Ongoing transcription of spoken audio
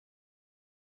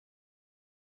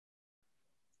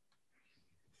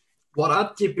What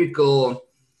are typical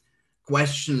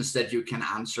questions that you can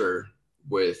answer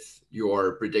with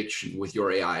your prediction, with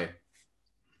your AI?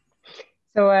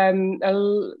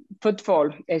 So footfall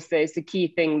is the key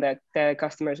thing that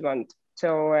customers want.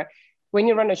 So when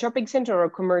you run a shopping center or a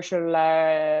commercial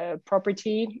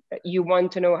property, you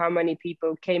want to know how many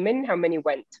people came in, how many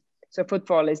went. So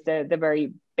footfall is the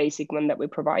very basic one that we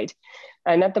provide.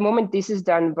 And at the moment, this is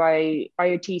done by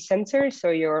IoT sensors. So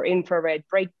your infrared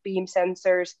brake beam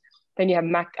sensors. Then you have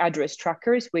MAC address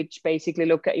trackers, which basically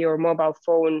look at your mobile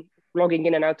phone logging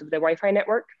in and out of the Wi-Fi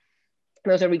network.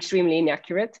 Those are extremely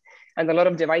inaccurate. And a lot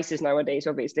of devices nowadays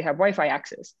obviously have Wi-Fi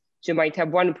access. So you might have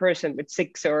one person with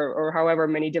 6 or however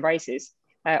many devices.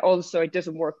 Also, it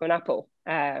doesn't work on Apple.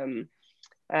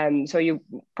 So you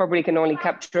probably can only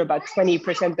capture about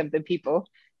 20% of the people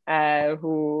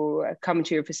who come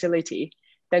to your facility.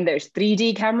 Then there's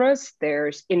 3D cameras,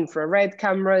 there's infrared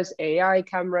cameras, AI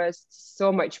cameras,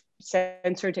 so much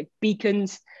sensor tech,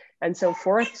 beacons, and so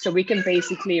forth. So we can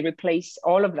basically replace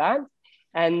all of that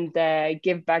and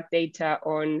give back data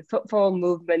on footfall,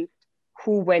 movement,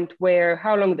 who went where,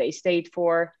 how long they stayed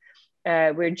for.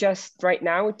 We're just right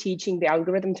now teaching the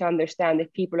algorithm to understand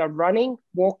if people are running,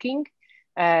 walking,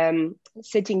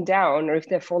 sitting down, or if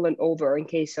they've fallen over in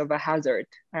case of a hazard,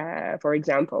 for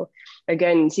example.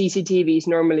 Again, CCTV is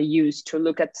normally used to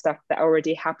look at stuff that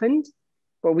already happened,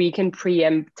 but we can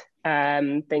preempt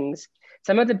things.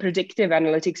 Some of the predictive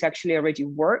analytics actually already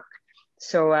work.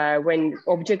 So when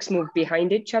objects move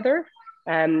behind each other,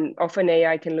 often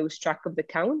AI can lose track of the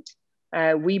count.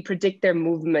 We predict their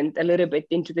movement a little bit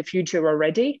into the future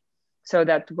already, so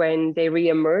that when they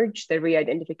re-emerge, the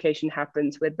re-identification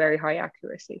happens with very high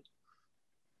accuracy.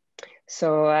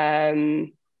 So, I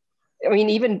mean,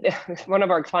 even one of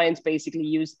our clients basically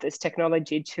used this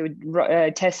technology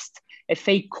to test a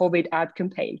fake COVID ad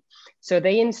campaign. So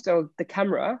they installed the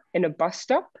camera in a bus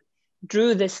stop,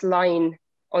 drew this line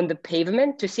on the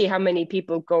pavement to see how many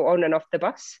people go on and off the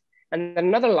bus, and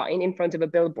another line in front of a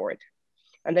billboard.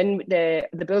 And then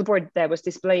the billboard there was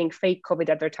displaying fake COVID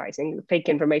advertising, fake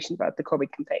information about the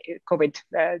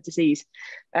COVID disease.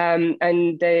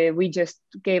 And we just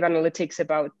gave analytics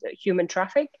about human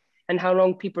traffic and how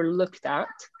long people looked at,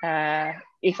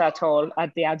 if at all,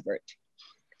 at the advert.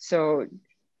 So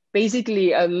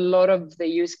basically, a lot of the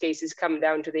use cases come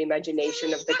down to the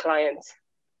imagination of the clients.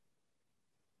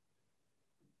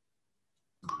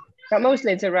 But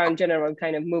mostly it's around general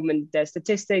kind of movement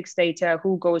statistics, data,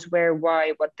 who goes where,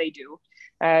 why, what they do.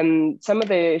 Some of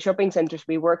the shopping centers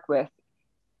we work with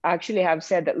actually have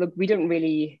said that, look, we don't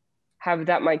really have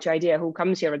that much idea who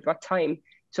comes here at what time.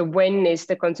 So when is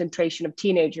the concentration of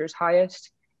teenagers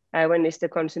highest? When is the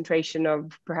concentration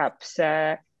of perhaps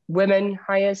women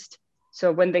highest?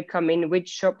 So when they come in, which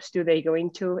shops do they go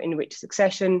into, in which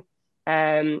succession?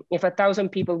 If 1,000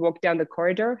 people walk down the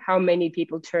corridor, how many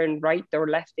people turn right or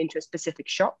left into a specific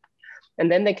shop? And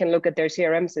then they can look at their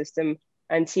CRM system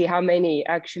and see how many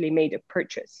actually made a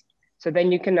purchase. So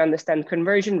then you can understand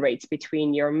conversion rates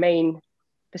between your main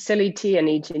facility and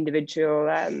each individual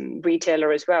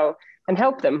retailer as well, and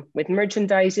help them with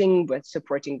merchandising, with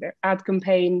supporting their ad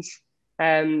campaigns.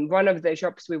 One of the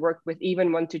shops we work with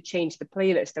even want to change the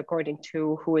playlist according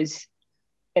to who is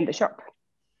in the shop.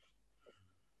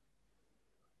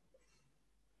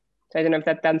 So I don't know if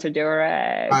that answered your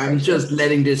I'm question. just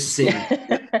letting this sink.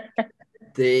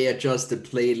 They adjust the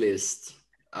playlist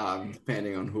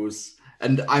depending on who's,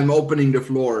 and I'm opening the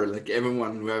floor, like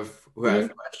everyone who have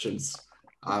questions,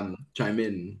 chime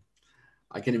in.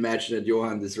 I can imagine that,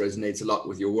 Johan, this resonates a lot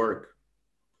with your work.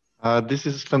 This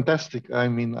is fantastic. I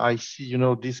mean, I see,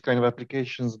 these kind of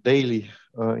applications daily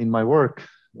in my work.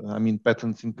 I mean,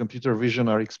 patents in computer vision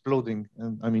are exploding.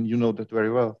 And I mean, you know that very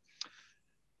well.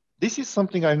 This is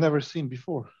something I've never seen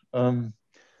before.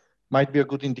 Might be a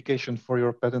good indication for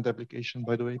your patent application,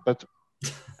 by the way, but.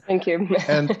 Thank you.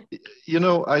 And,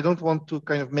 I don't want to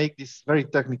kind of make this very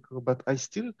technical, but I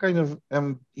still kind of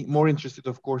am more interested,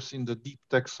 of course, in the deep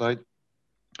tech side.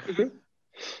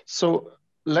 So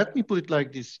let me put it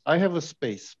like this. I have a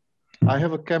space. I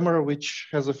have a camera which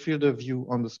has a field of view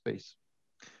on the space.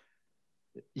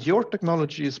 Your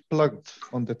technology is plugged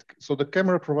on that. So the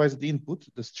camera provides the input,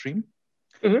 the stream.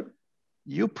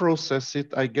 You process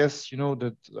it. I guess,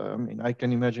 that, I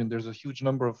can imagine there's a huge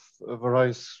number of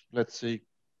various, let's say,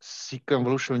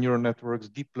 convolutional neural networks,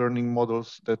 deep learning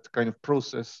models that kind of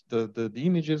process the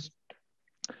images.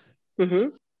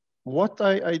 What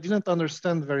I didn't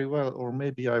understand very well, or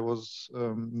maybe I was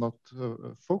not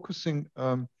focusing,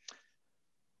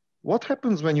 what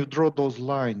happens when you draw those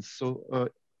lines? So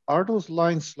are those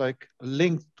lines like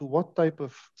linked to what type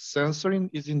of sensor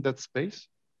is in that space?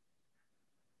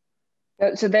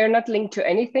 So they're not linked to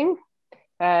anything.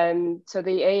 So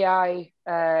the AI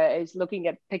is looking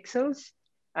at pixels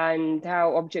and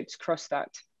how objects cross that.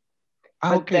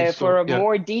 But for a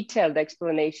more detailed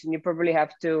explanation, you probably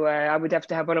have to, I would have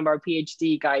to have one of our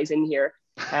PhD guys in here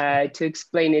to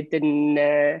explain it in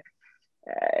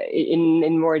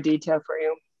more detail for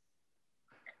you.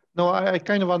 No, I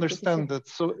kind of understand that.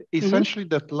 So essentially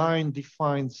that line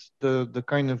defines the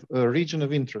kind of region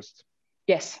of interest.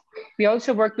 Yes, we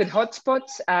also work with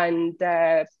hotspots and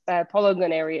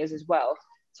polygon areas as well.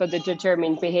 So to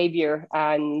determine behavior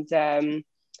and kind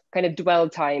of dwell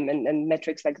time and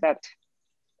metrics like that.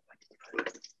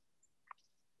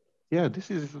 Yeah, this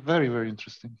is very, very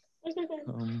interesting.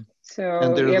 So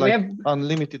and there are we have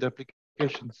unlimited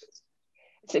applications.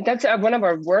 So that's one of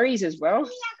our worries as well.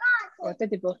 So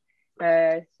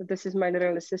this is my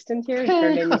little assistant here.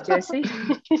 Her name is Jessie.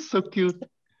 So cute.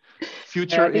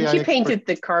 Future I think AI she painted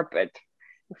the carpet.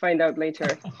 We'll find out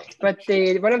later. But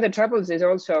one of the troubles is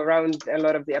also around a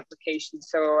lot of the applications.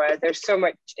 So there's so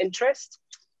much interest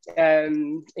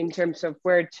in terms of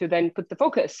where to then put the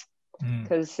focus.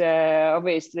 Because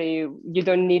obviously you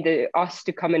don't need us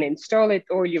to come and install it.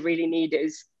 All you really need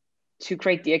is to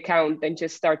create the account and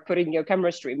just start putting your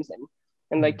camera streams in.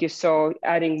 And like you saw,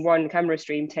 adding one camera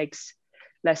stream takes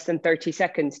less than 30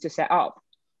 seconds to set up.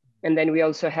 And then we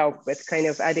also help with kind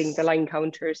of adding the line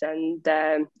counters and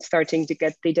starting to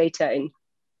get the data in.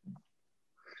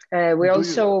 We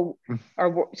also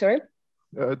are, sorry?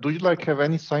 Do you have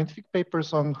any scientific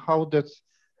papers on how that,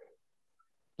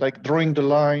 drawing the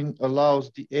line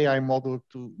allows the AI model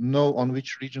to know on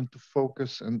which region to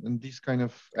focus and these kind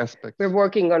of aspects? We're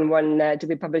working on one to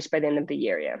be published by the end of the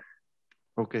year, yeah.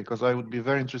 Okay, because I would be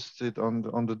very interested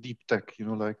on the deep tech,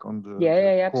 on the,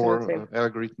 core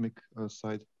algorithmic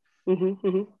side. So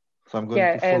I'm going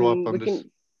to follow up on this.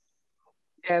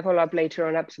 Follow up later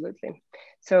on, absolutely.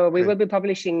 So we will be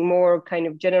publishing more kind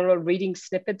of general reading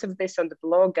snippets of this on the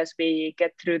blog as we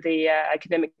get through the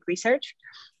academic research.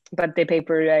 But the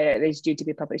paper is due to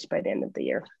be published by the end of the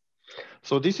year.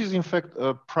 So this is in fact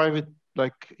a private,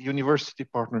 university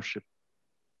partnership,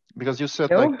 because you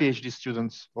said PhD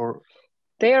students or.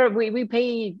 We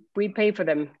pay for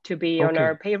them to be on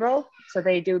our payroll, so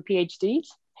they do PhDs.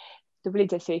 So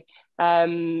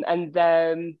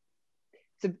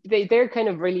they're kind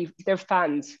of they're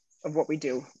fans of what we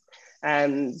do,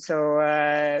 so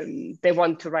they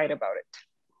want to write about it.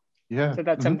 Yeah. So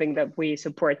that's something that we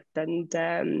support and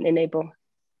enable.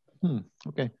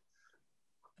 Okay.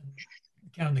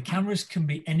 And the cameras can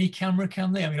be any camera,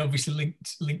 can they? I mean, obviously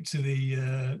linked to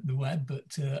the web,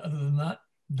 but other than that,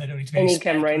 they don't need to be any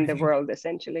camera in the world,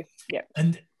 essentially. Yeah.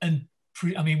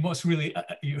 I mean, what's really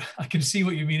I can see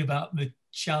what you mean about the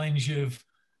challenge of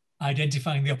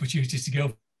identifying the opportunities to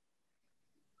go.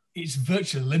 It's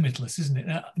virtually limitless, isn't it?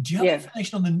 Now, do you have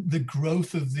information on the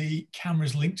growth of the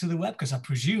cameras linked to the web? Because I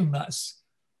presume that's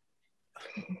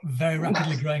very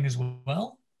rapidly growing as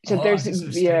well. So there's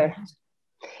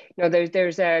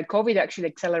COVID actually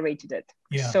accelerated it.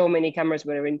 Yeah. So many cameras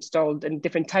were installed and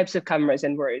different types of cameras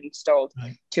were installed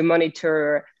to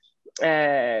monitor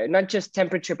not just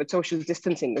temperature, but social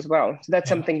distancing as well. So that's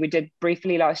something we did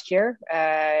briefly last year.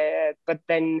 But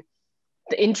then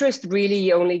the interest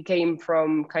really only came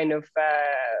from kind of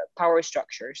power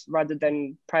structures rather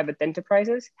than private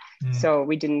enterprises. So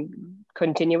we didn't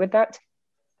continue with that.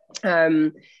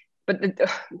 But the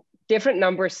different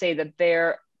numbers say that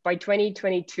by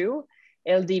 2022,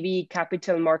 LDV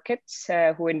Capital Markets,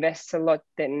 who invests a lot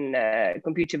in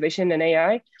computer vision and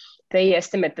AI, they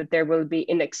estimate that there will be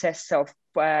in excess of,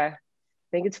 I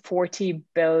think it's 40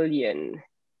 billion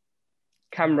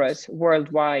cameras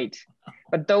worldwide.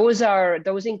 But those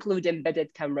include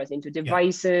embedded cameras into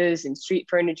devices, in street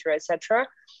furniture, etc.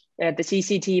 The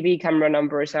CCTV camera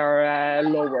numbers are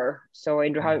lower, so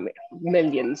in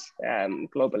millions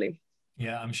globally.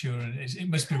 Yeah, I'm sure, and it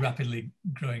must be rapidly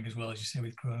growing as well, as you say,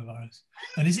 with coronavirus.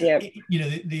 And is it,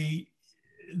 the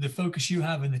focus you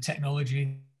have in the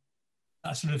technology,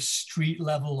 that sort of street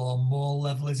level or mall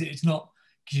level? It's not,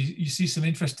 because you see some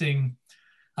interesting,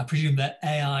 I presume that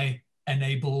AI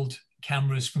enabled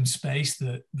cameras from space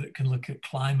that can look at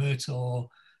climate or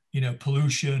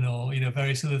pollution or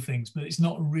various other things, but it's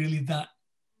not really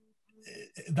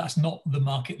that's not the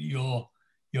market that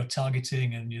you're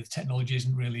targeting, and your technology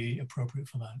isn't really appropriate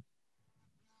for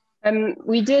that.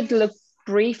 We did look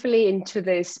briefly into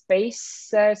the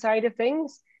space side of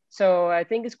things. So I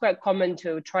think it's quite common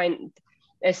to try and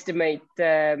estimate,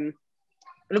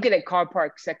 looking at car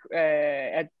parks at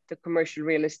the commercial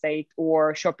real estate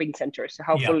or shopping centers. So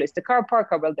how full is the car park,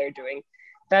 how well they're doing.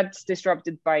 That's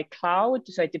disrupted by cloud.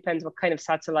 So it depends what kind of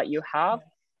satellite you have.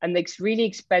 and it's really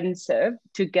expensive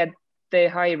to get the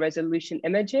high resolution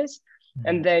images.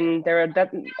 And then there are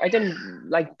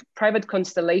private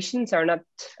constellations are not,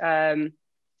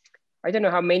 I don't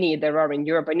know how many there are in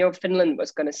Europe. I know Finland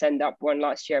was going to send up one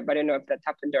last year, but I don't know if that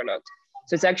happened or not.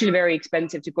 So it's actually very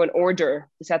expensive to go and order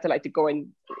the satellite to go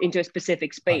into a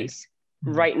specific space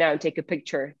right now and take a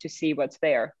picture to see what's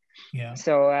there. Yeah.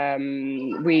 So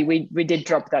we did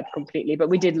drop that completely, but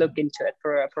we did look into it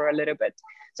for a little bit.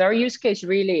 So our use case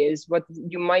really is what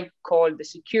you might call the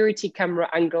security camera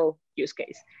angle use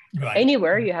case. Right.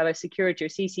 Anywhere you have a security or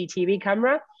CCTV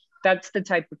camera, that's the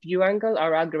type of view angle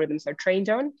our algorithms are trained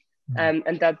on.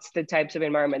 And that's the types of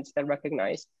environments that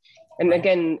recognize. And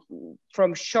again,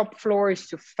 from shop floors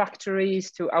to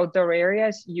factories to outdoor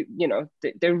areas, you know,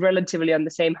 they're relatively on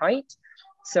the same height.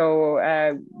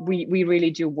 So we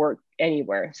really do work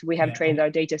anywhere. So we have trained our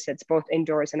data sets both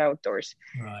indoors and outdoors.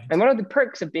 Right. And one of the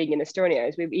perks of being in Estonia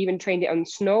is we've even trained it on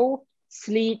snow,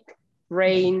 sleet,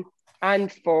 rain,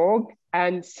 and fog,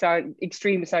 and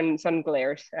extreme sun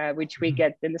glares, which we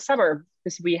get in the summer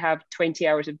because we have 20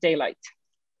 hours of daylight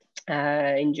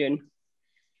in June.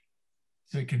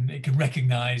 So it can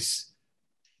recognize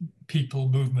people,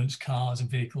 movements, cars, and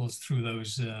vehicles through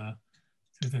those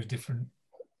different.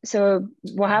 So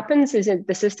what happens is that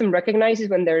the system recognizes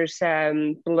when there's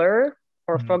blur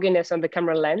or fogginess on the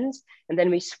camera lens, and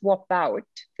then we swap out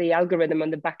the algorithm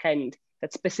on the back end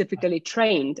that's specifically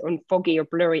trained on foggy or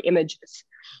blurry images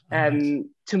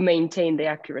to maintain the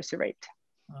accuracy rate.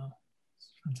 Wow,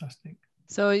 fantastic.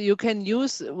 So you can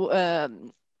use,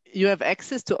 you have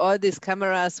access to all these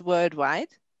cameras worldwide?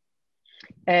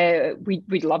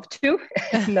 We'd love to,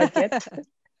 not yet.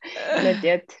 Not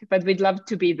yet, but we'd love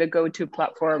to be the go-to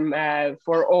platform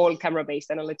for all camera-based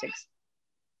analytics.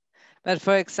 But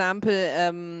for example,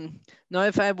 now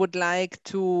if I would like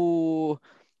to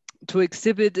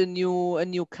exhibit a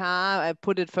new car, I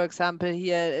put it, for example,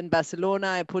 here in Barcelona,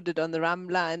 I put it on the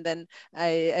Rambla, and then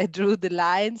I drew the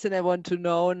lines, and I want to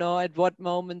know at what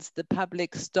moments the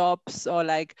public stops, or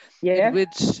like at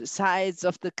which sides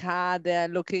of the car they're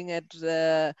looking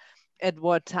at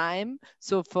what time.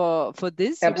 So for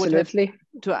this, you would have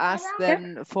to ask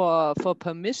them for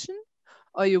permission,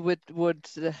 or you would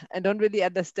I don't really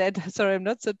understand. Sorry, I'm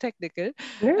not so technical.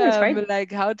 No, it's fine.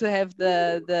 Like how to have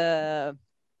the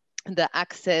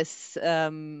access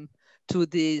to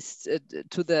these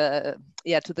to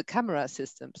the camera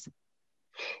systems.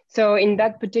 So in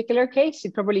that particular case,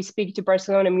 you probably speak to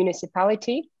Barcelona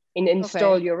municipality and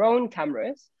install your own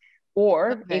cameras,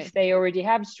 or if they already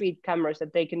have street cameras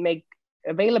that they can make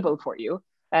available for you,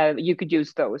 you could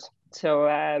use those. So,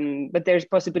 but there's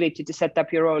possibility to set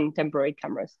up your own temporary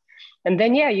cameras. And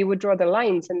then, you would draw the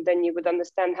lines, and then you would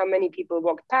understand how many people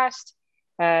walked past,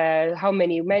 how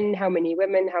many men, how many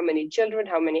women, how many children,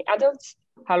 how many adults,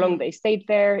 how long they stayed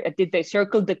there. Did they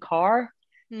circle the car,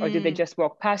 or did they just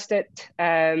walk past it?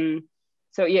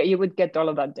 So you would get all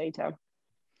of that data.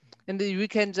 And we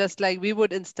can just we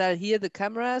would install here the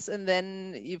cameras, and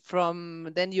then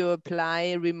you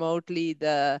apply remotely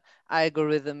the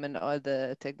algorithm and all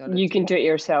the technology. You can do it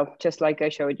yourself, just like I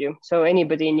showed you. So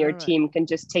anybody in your team can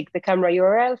just take the camera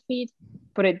URL feed,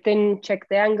 put it in, check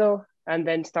the angle, and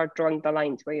then start drawing the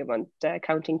lines where you want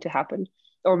counting to happen.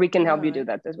 Or we can help you do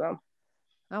that as well.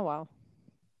 Oh, wow.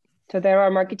 So there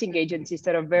are marketing agencies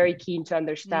that are very keen to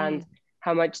understand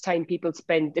how much time people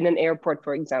spend in an airport,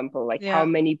 for example, like how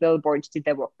many billboards did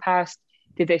they walk past?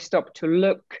 Did they stop to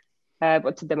look?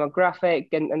 What's the demographic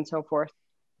and so forth?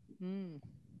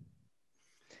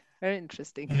 Very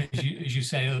interesting. And as you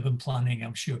say, urban planning,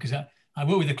 I'm sure, because I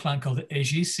work with a client called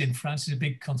Aegis in France. It's a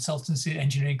big consultancy,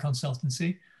 engineering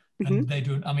consultancy. And they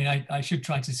do, I mean, I should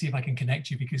try to see if I can connect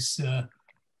you, because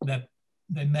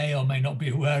they may or may not be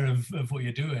aware of what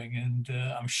you're doing. And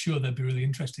I'm sure they'd be really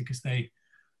interested, because they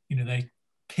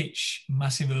pitch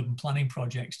massive urban planning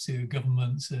projects to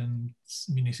governments and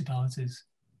municipalities.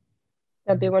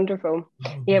 That'd be wonderful.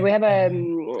 We have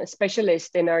a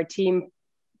specialist in our team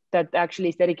that actually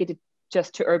is dedicated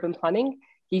just to urban planning.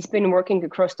 He's been working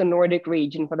across the Nordic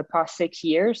region for the past 6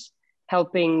 years,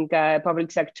 helping public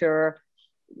sector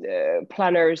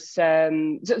planners. So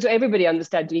everybody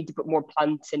understands you need to put more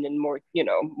plants in and more,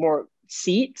 more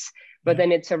seats, but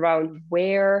then it's around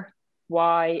where,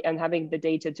 why, and having the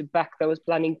data to back those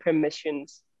planning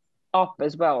permissions up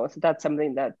as well. So that's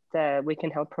something that we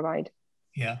can help provide.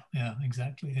 Yeah,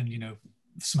 exactly. And,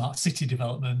 smart city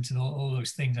development and all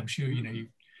those things, I'm sure,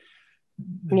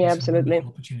 absolutely.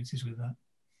 Opportunities with that.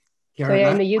 So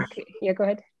in the UK, go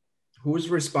ahead. Who's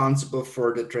responsible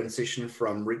for the transition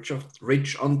from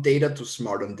rich on data to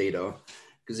smart on data?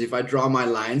 Because if I draw my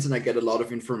lines and I get a lot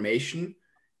of information,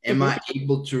 am I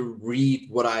able to read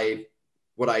what I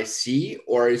see,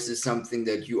 or is this something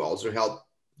that you also help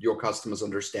your customers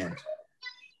understand?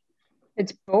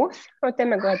 It's both.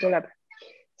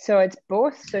 So it's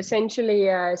both. So essentially,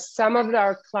 some of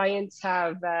our clients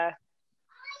have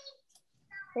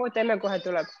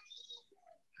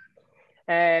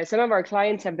some of our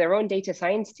clients have their own data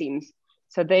science teams.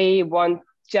 So they want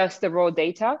just the raw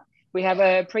data. We have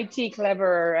a pretty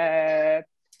clever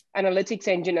analytics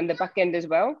engine on the back end as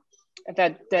well,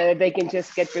 that they can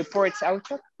just get reports out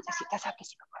of.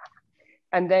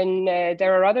 And then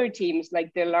there are other teams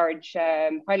like the large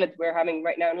pilot we're having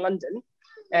right now in London,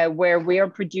 where we are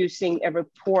producing a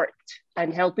report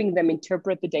and helping them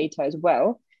interpret the data as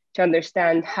well to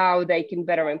understand how they can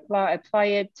better apply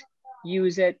it,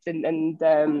 use it, and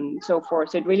so forth.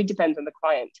 So it really depends on the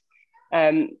client.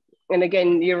 And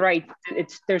again, you're right.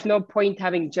 There's no point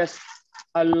having just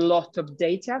a lot of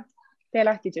data. We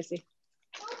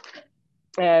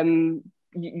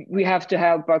have to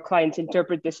help our clients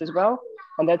interpret this as well.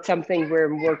 And that's something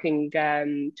we're working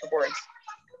towards.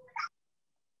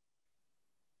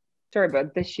 Sorry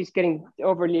about this. She's getting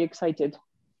overly excited.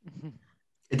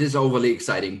 It is overly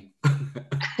exciting.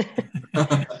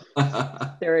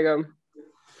 There we go.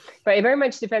 But it very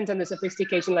much depends on the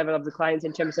sophistication level of the clients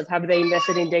in terms of have they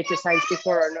invested in data science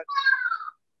before or not.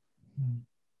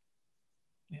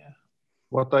 Yeah.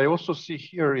 What I also see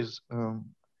here is an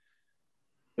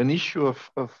issue of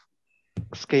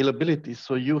scalability.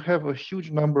 So you have a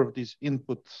huge number of these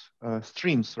input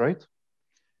streams, right?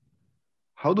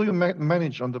 How do you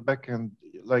manage on the back end,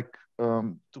 like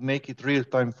to make it real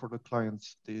time for the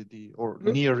clients, or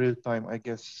near real time, I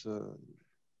guess? So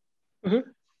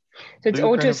it's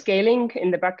auto scaling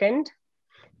in the back end.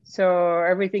 So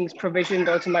everything's provisioned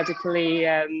automatically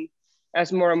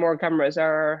as more and more cameras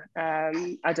are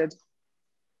added.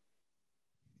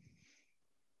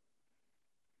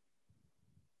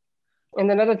 And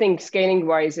another thing scaling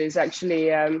wise is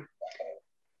actually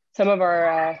some of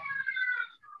our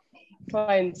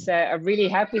clients are really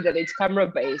happy that it's camera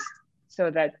based,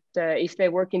 so that if they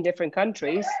work in different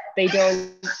countries, they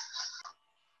don't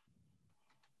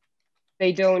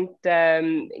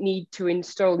need to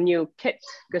install new kit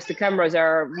because the cameras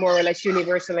are more or less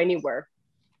universal anywhere.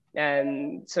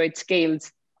 So it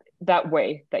scales that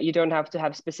way, that you don't have to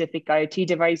have specific IoT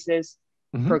devices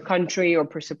per country or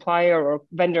per supplier or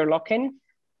vendor lock-in,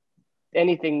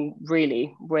 anything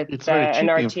really with an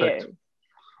RTA.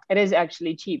 It is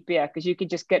actually cheap, yeah, because you could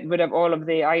just get rid of all of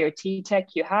the IoT tech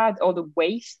you had, all the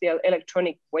waste, the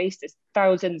electronic waste. There's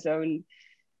thousands and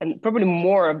probably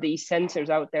more of these sensors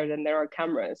out there than there are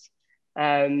cameras.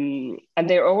 And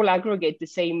they all aggregate the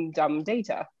same dumb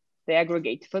data. They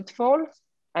aggregate footfall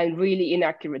and really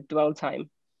inaccurate dwell time.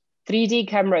 3D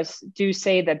cameras do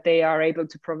say that they are able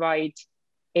to provide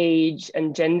age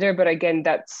and gender, but again,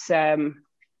 that's, how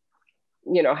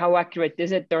accurate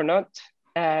is it or not?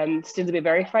 Still to be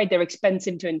verified. They're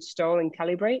expensive to install and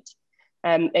calibrate.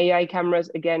 AI cameras,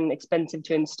 again, expensive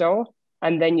to install.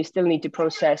 And then you still need to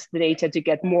process the data to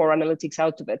get more analytics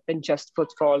out of it than just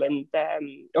footfall and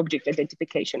object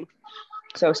identification.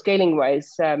 So scaling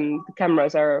wise, the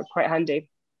cameras are quite handy.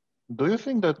 Do you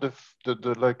think that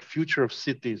the like future of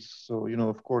cities, so,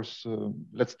 of course,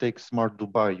 let's take smart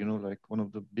Dubai, like one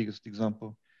of the biggest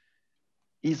example,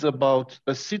 is about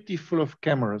a city full of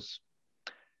cameras.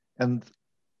 And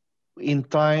in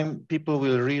time, people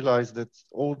will realize that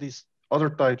all these other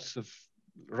types of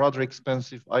rather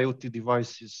expensive IoT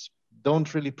devices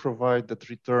don't really provide that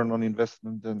return on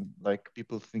investment than like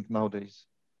people think nowadays.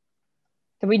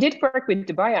 So we did work with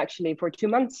Dubai actually for 2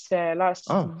 months last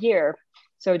year.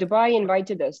 So Dubai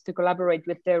invited us to collaborate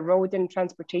with the Road and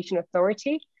Transportation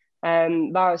Authority.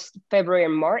 Last February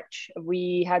and March,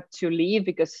 we had to leave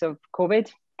because of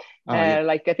COVID.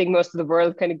 Like I think most of the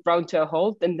world kind of ground to a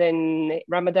halt, and then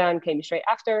Ramadan came straight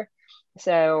after.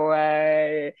 So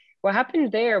what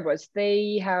happened there was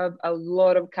they have a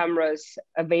lot of cameras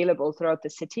available throughout the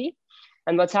city.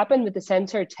 And what's happened with the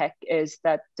sensor tech is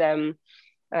that so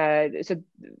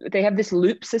they have this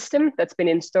loop system that's been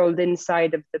installed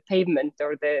inside of the pavement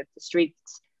or the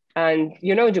streets. And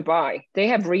Dubai, they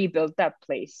have rebuilt that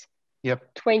place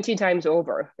 20 times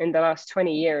over in the last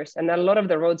 20 years. And a lot of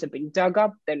the roads have been dug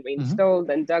up, then reinstalled,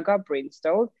 then dug up,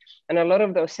 reinstalled. And a lot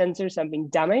of those sensors have been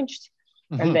damaged.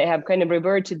 And they have kind of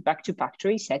reverted back to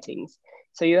factory settings.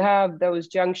 So you have those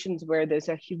junctions where there's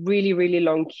a really, really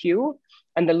long queue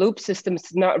and the loop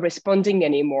system's not responding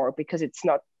anymore because it's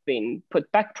not been put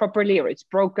back properly, or it's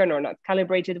broken or not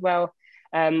calibrated well.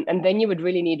 And then you would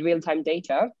really need real-time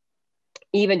data,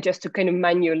 even just to kind of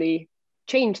manually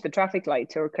change the traffic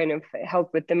lights or kind of help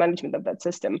with the management of that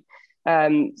system.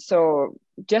 So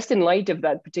just in light of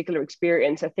that particular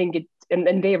experience, I think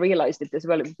and they realized it as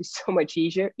well, it would be so much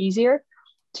easier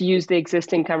to use the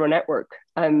existing camera network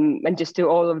and just do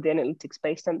all of the analytics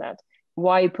based on that.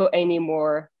 Why put any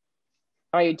more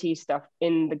IoT stuff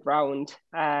in the ground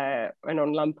and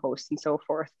on lampposts and so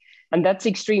forth? And that's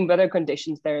extreme weather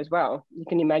conditions there as well. You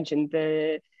can imagine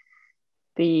the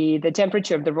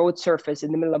temperature of the road surface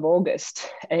in the middle of August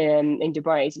in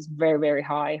Dubai is very, very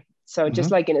high. So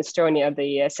just like in Estonia,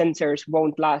 the sensors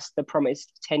won't last the promised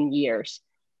 10 years.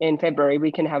 In February,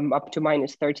 we can have them up to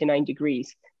minus 39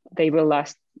 degrees. They will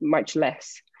last much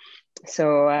less. So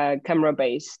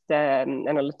camera-based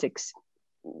analytics,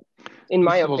 in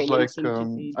my opinion, seem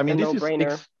to be a no-brainer.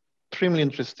 This is extremely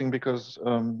interesting because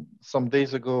some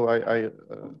days ago, I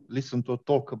listened to a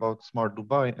talk about Smart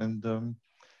Dubai, and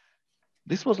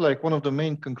this was like one of the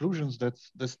main conclusions that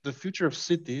the future of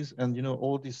cities and, you know,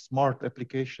 all these smart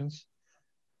applications,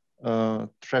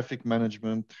 traffic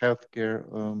management, healthcare,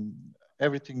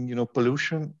 everything, you know,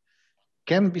 pollution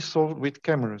can be solved with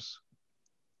cameras.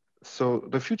 So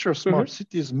the future of smart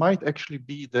cities might actually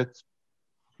be that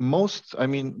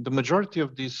the majority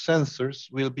of these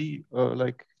sensors will be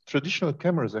like traditional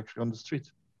cameras actually on the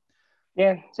street.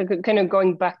 Yeah, so kind of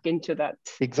going back into that,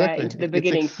 exactly, into the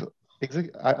beginning.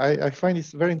 Exactly. I find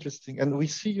this very interesting. And we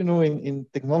see, you know, in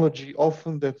technology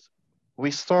often that we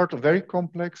start very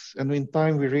complex and in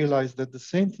time we realize that the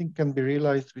same thing can be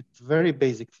realized with very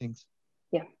basic things.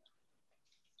 Yeah.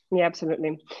 Yeah,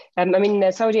 absolutely.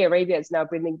 Saudi Arabia is now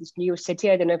building this new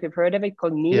city. I don't know if you've heard of it,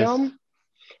 called NEOM. Yes.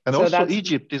 And so also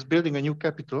Egypt is building a new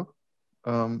capital.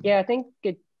 Yeah, I think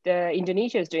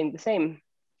Indonesia is doing the same.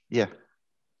 Yeah.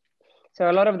 So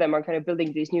a lot of them are kind of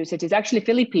building these new cities. Actually,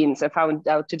 Philippines, I found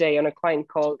out today on a client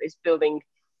call, is building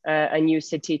a new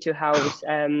city to house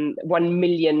 1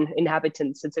 million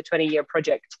inhabitants. It's a 20-year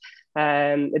project.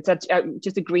 It's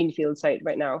just a greenfield site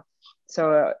right now.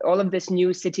 So all of this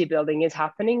new city building is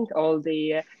happening. All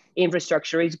the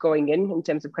infrastructure is going in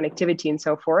terms of connectivity and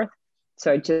so forth.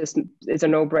 So it just is a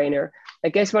no-brainer. I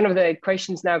guess one of the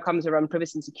questions now comes around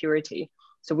privacy and security.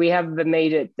 So we have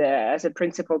made it as a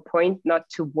principal point not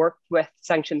to work with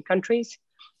sanctioned countries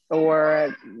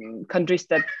or countries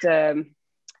that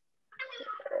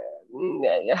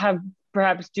have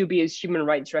perhaps dubious human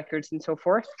rights records and so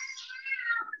forth.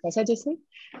 As I just said.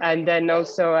 And then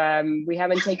also we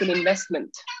haven't taken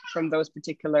investment from those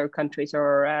particular countries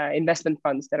or investment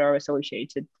funds that are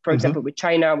associated, for example, with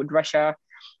China, with Russia,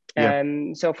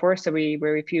 so forth. So we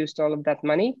refused all of that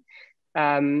money.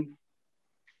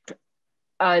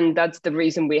 And that's the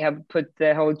reason we have put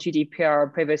the whole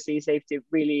GDPR privacy safety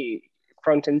really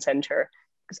front and center.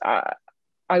 Because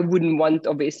I wouldn't want,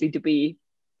 obviously, to be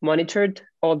monitored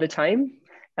all the time.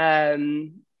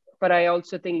 But I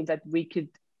also think that we could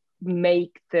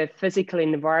make the physical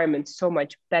environment so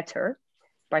much better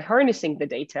by harnessing the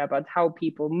data about how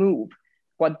people move,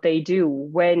 what they do,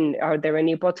 when, are there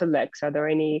any bottlenecks, are there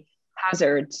any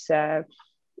hazards, are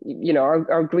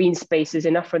green spaces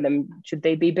enough for them, should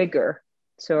they be bigger?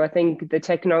 So I think the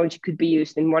technology could be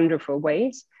used in wonderful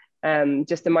ways.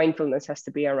 Just the mindfulness has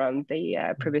to be around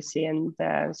the privacy and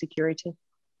security.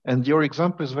 And your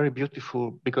example is very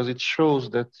beautiful because it shows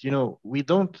that, we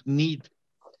don't need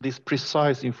this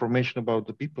precise information about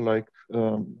the people, like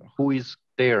who is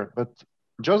there, but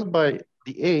just by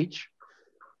the age,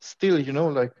 still,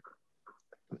 like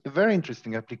very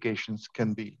interesting applications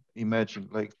can be imagined,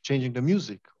 like changing the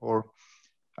music or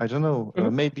I don't know,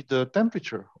 maybe the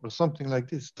temperature or something like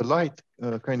this, the light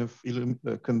kind of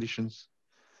conditions.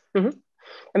 I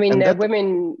mean,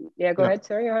 women, go ahead,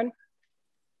 sorry, Johan.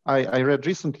 I read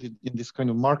recently in this kind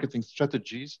of marketing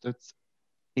strategies that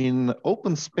in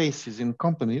open spaces in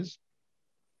companies,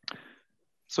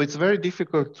 so it's very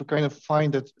difficult to kind of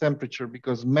find that temperature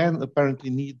because men apparently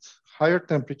need higher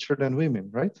temperature than women,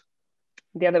 right?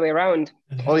 The other way around.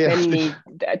 Oh yeah.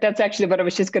 That's actually what I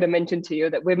was just going to mention to you,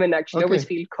 that women actually always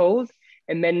feel cold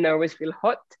and men always feel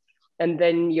hot. And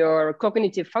then your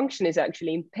cognitive function is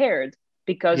actually impaired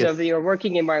because of your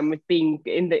working environment being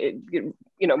in the,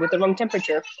 with the wrong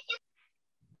temperature.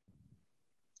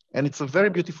 And it's a very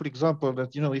beautiful example that,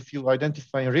 if you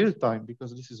identify in real time,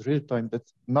 because this is real time, that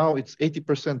now it's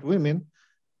 80% women,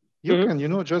 you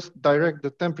can, just direct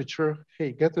the temperature,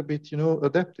 hey, get a bit,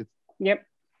 adapted. Yep.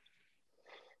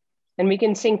 And we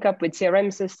can sync up with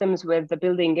CRM systems, with the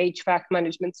building HVAC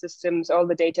management systems, all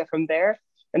the data from there,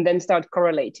 and then start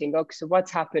correlating. Okay, so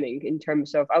what's happening in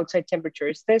terms of outside temperature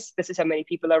is this is how many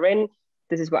people are in,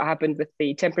 this is what happened with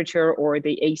the temperature or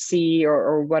the AC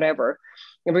or whatever.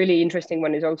 A really interesting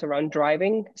one is also around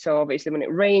driving. So obviously when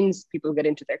it rains, people get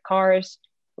into their cars.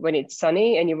 When it's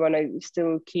sunny and you want to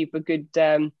still keep a good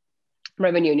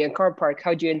revenue in your car park,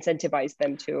 how do you incentivize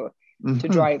them to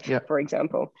drive, for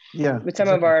example? With some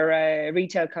of our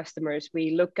retail customers,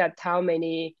 we look at how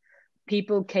many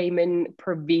people came in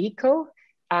per vehicle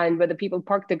and whether people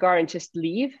park the car and just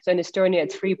leave. So in Estonia,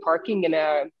 it's free parking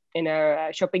in a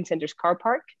shopping center's car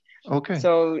park. Okay.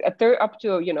 So up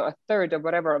to a third or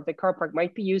whatever of the car park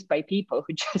might be used by people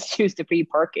who just use the free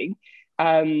parking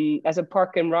as a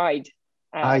park and ride.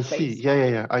 I see.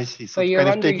 Yeah. I see. So it's you're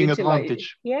kind of taking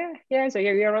advantage. Yeah. So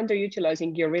you're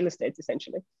underutilizing your real estate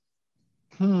essentially.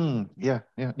 Yeah,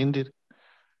 indeed.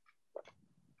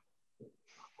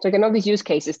 So again, all these use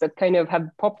cases that kind of have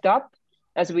popped up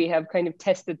as we have kind of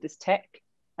tested this tech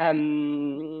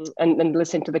and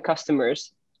listened to the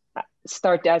customers,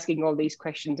 start asking all these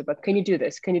questions about, can you do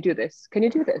this? Can you do this? Can you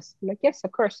do this? I'm like, yes,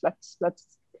 of course. Let's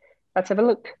have a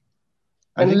look.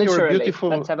 I think you're a beautiful.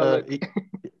 Let's have a look.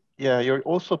 You're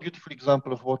also a beautiful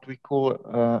example of what we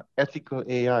call ethical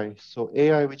AI. So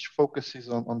AI which focuses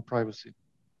on privacy.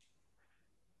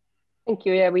 Thank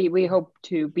you. Yeah, we hope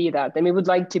to be that, and we would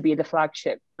like to be the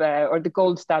flagship or the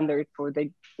gold standard for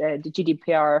the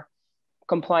GDPR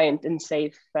compliant and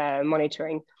safe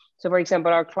monitoring. So, for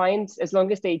example, our clients, as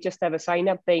long as they just have a sign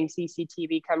up saying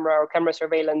CCTV camera or camera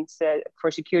surveillance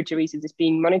for security reasons is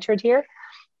being monitored here,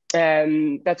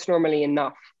 that's normally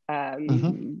enough,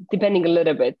 depending a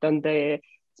little bit on the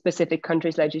specific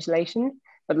country's legislation.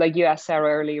 But like you asked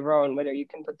Sarah earlier on, whether you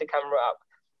can put the camera up.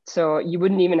 So you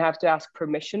wouldn't even have to ask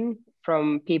permission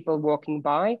from people walking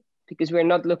by because we're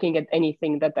not looking at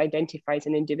anything that identifies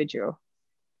an individual.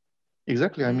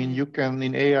 Exactly. I mean, you can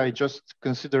in AI just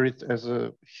consider it as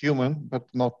a human, but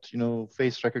not,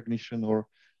 face recognition or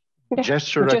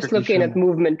gesture recognition. Just looking at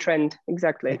movement trend.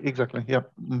 Exactly. Exactly. Yeah.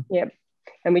 Yeah.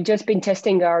 And we've just been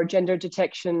testing our gender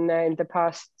detection in the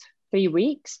past 3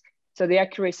 weeks. So the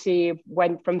accuracy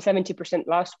went from 70%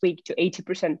 last week to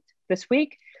 80% this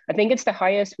week. I think it's the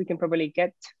highest we can probably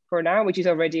get for now, which is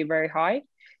already very high.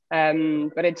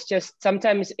 But it's just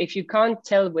sometimes if you can't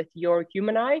tell with your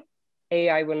human eye,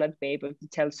 AI will not be able to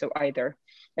tell so either.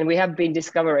 And we have been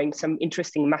discovering some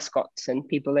interesting mascots and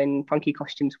people in funky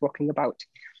costumes walking about.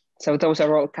 So those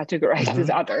are all categorized as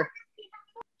other.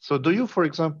 So do you, for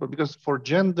example, because for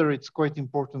gender, it's quite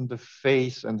important, the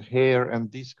face and hair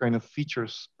and these kind of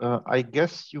features. I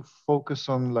guess you focus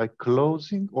on like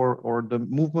clothing or the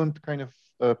movement kind of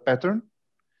pattern?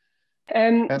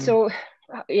 So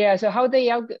how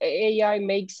the AI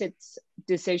makes its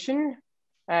decision,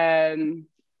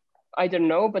 I don't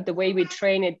know, but the way we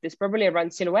train it is probably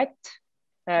around silhouette,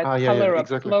 color of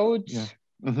clothes,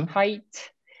 height.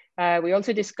 We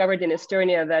also discovered in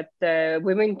Estonia that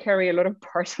women carry a lot of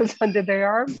parcels under their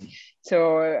arm.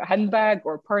 So a handbag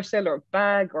or parcel or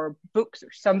bag or books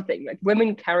or something, like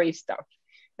women carry stuff.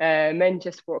 Men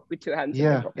just walk with 2 hands.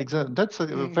 Yeah, exactly. That's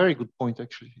a very good point,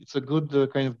 actually. It's a good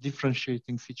kind of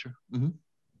differentiating feature.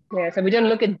 Yeah, so we don't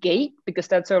look at gait because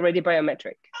that's already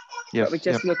biometric. Yes, but we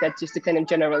just look at just the kind of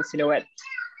general silhouette.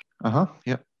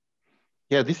 Yeah.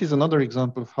 Yeah, this is another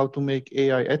example of how to make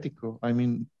AI ethical. I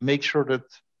mean, make sure that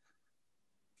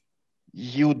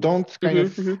you don't kind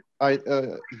of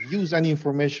use any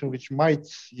information which might,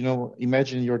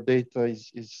 imagine your data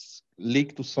is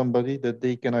leaked to somebody that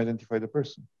they can identify the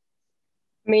person.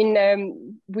 I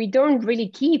mean, we don't really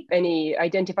keep any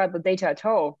identifiable data at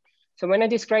all. So when I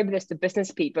describe this to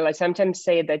business people, I sometimes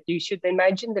say that you should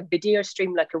imagine the video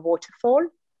stream like a waterfall,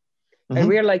 and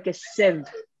we're like a sieve.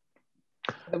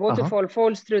 The waterfall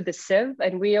falls through the sieve,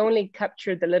 and we only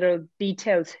capture the little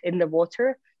details in the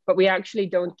water, but we actually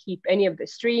don't keep any of the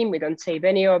stream. We don't save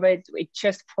any of it. It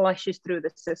just flushes through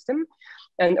the system,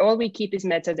 and all we keep is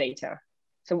metadata.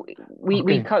 So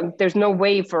we can't, there's no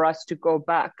way for us to go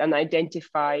back and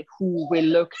identify who we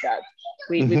looked at.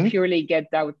 We purely get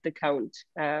out the count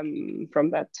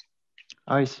from that.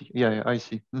 I see. Yeah, I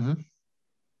see.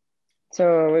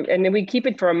 So, and then we keep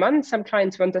it for a month. Some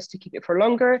clients want us to keep it for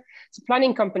longer. So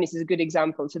planning companies is a good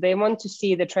example. So they want to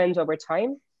see the trends over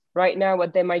time. Right now,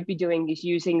 what they might be doing is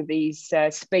using these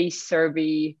space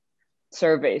surveys.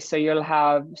 So you'll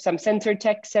have some sensor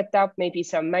tech set up, maybe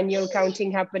some manual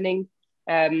counting happening.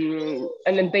 And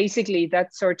then basically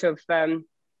that sort of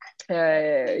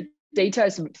data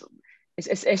is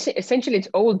essentially it's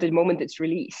old the moment it's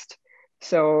released.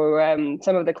 So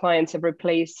some of the clients have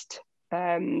replaced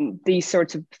these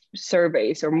sorts of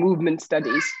surveys or movement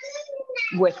studies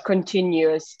with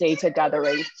continuous data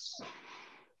gathering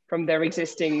from their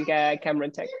existing camera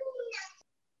tech.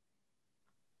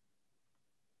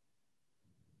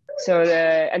 So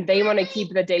and they want to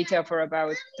keep the data for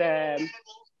about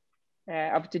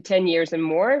up to 10 years and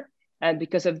more. And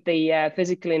because of the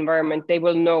physical environment, they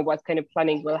will know what kind of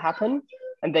planning will happen.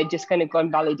 And they just kind of go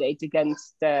and validate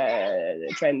against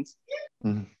the trends.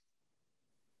 Mm.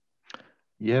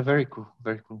 Yeah, very cool,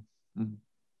 very cool. Mm.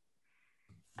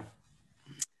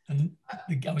 And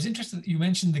I was interested that you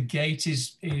mentioned the gate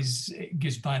it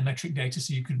gives biometric data,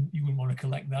 so you wouldn't want to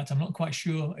collect that. I'm not quite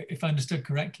sure if I understood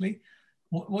correctly.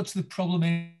 What's the problem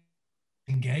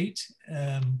in gait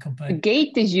compared?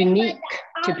 Gait is unique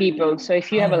to people. So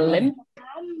if you have a limp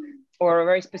or a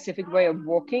very specific way of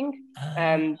walking,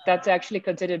 that's actually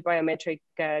considered biometric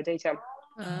data.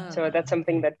 So that's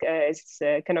something that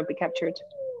cannot be captured.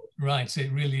 Right. So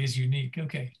it really is unique.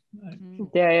 Okay.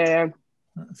 Yeah.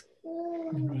 I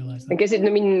didn't realize that. I guess it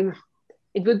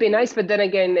would be nice, but then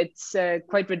again, it's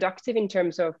quite reductive in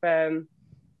terms of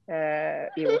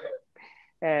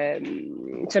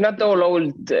so not all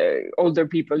older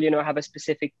people, have a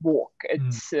specific walk.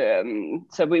 It's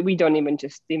so we don't even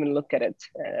look at it.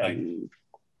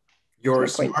 Your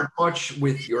smartwatch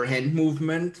with your hand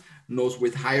movement knows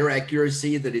with higher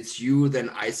accuracy that it's you than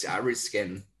iris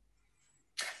scan.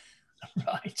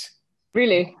 Right.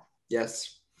 Really?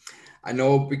 Yes. I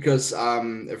know because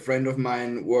a friend of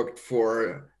mine worked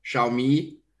for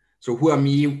Xiaomi. So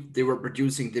Huami, they were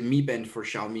producing the Mi Band for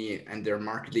Xiaomi, and they're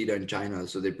market leader in China.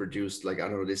 So they produced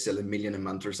they sell 1 million a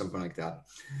month or something like that.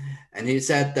 And he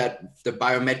said that the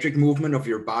biometric movement of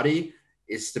your body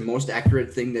is the most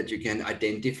accurate thing that you can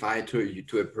identify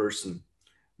to a person,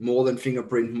 more than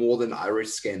fingerprint, more than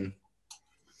iris scan.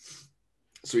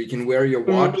 So you can wear your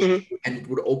watch and it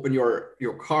would open your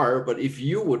car, but if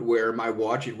you would wear my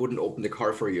watch, it wouldn't open the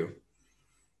car for you.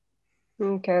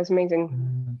 Okay, that's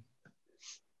amazing.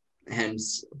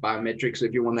 Hence biometrics. So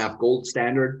if you want to have gold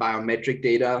standard biometric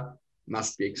data,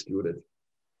 must be excluded.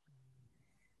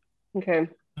 Okay.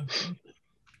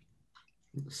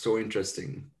 So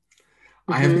interesting.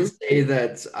 I have to say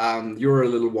that you're a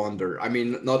little wonder. I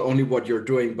mean, not only what you're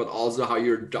doing, but also how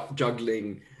you're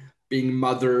juggling being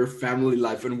mother, family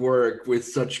life, and work with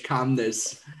such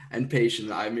calmness and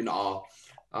patience. I'm in awe.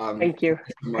 Thank you.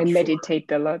 I meditate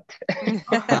a lot.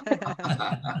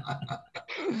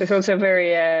 There's also a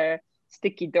very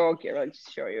sticky dog here. I'll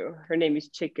just show you. Her name is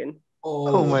Chicken.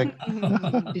 Oh my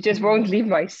God. She just won't leave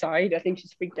my side. I think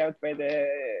she's freaked out by the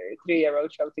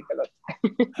 3-year-old shouting a lot.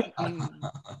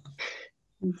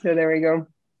 So there we go.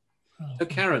 So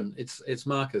Karen, it's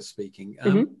Marcus speaking.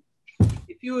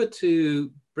 If you were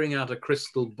to bring out a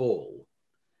crystal ball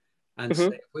and say,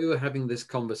 if we were having this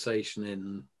conversation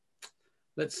in,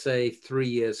 let's say, 3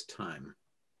 years' time,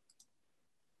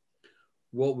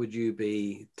 what would you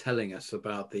be telling us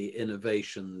about the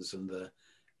innovations and the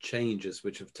changes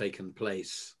which have taken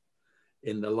place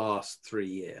in the last 3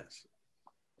 years?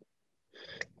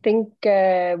 I think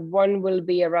one will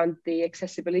be around the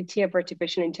accessibility of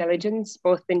artificial intelligence,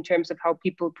 both in terms of how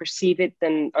people perceive it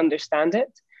and understand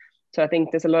it. So I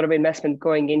think there's a lot of investment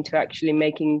going into actually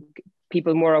making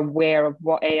people more aware of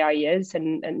what AI is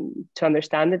and to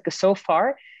understand it. Because so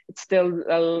far, it's still,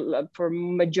 for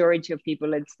majority of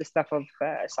people, it's the stuff of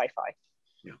sci-fi.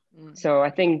 Yeah. So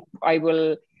I think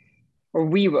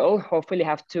we will hopefully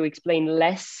have to explain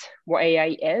less what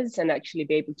AI is and actually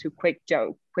be able to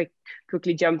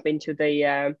quickly jump into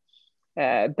the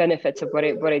benefits of what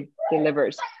it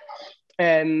delivers.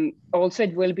 Also,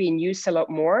 it will be in use a lot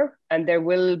more, and there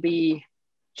will be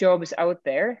jobs out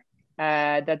there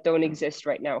that don't exist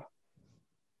right now.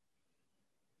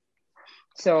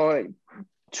 So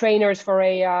trainers for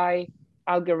AI,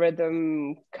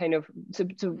 algorithm, kind of,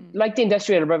 so like the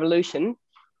Industrial Revolution,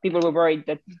 people were worried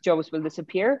that jobs will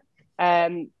disappear.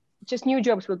 Just new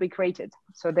jobs will be created.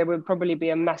 So there will probably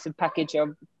be a massive package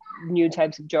of new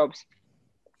types of jobs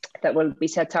that will be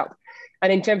set up.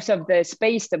 And in terms of the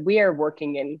space that we are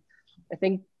working in, I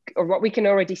think, or what we can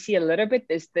already see a little bit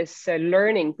is this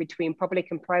learning between public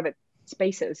and private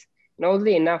spaces. And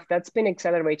oddly enough, that's been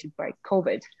accelerated by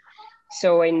COVID.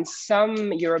 So in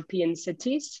some European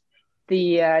cities,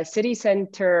 the city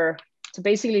center, so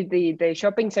basically the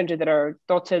shopping center that are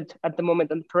dotted at the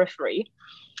moment on the periphery,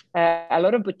 a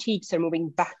lot of boutiques are moving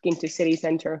back into city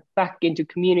center, back into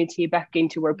community, back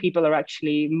into where people are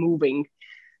actually moving.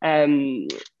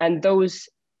 And those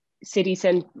city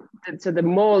center, so the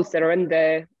malls that are on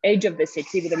the edge of the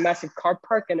city with a massive car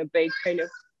park and a big kind of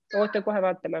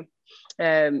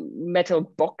metal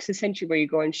box essentially where you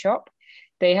go and shop,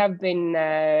 they have been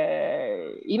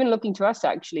even looking to us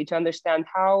actually to understand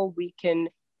how we can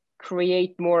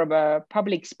create more of a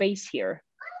public space here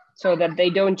so that they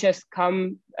don't just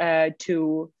come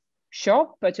to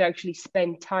shop, but to actually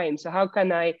spend time. So how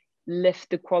can I lift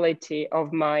the quality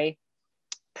of my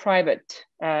private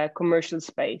commercial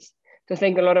space. So I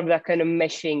think a lot of that kind of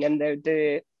meshing and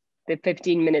the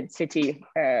 15-minute city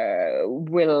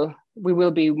we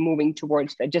will be moving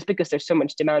towards that, just because there's so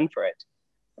much demand for it.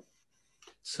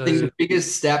 So I think the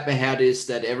biggest step ahead is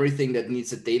that everything that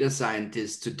needs a data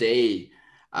scientist today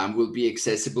will be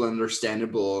accessible and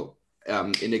understandable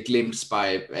in a glimpse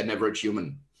by an average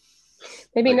human.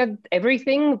 Maybe not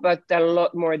everything, but a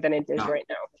lot more than it is right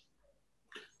now.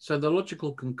 So the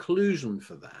logical conclusion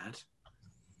for that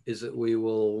is that we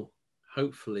will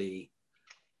hopefully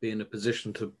be in a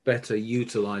position to better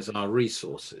utilize our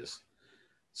resources.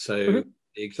 So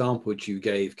the example which you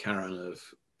gave, Karen, of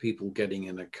people getting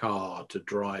in a car to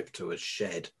drive to a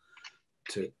shed,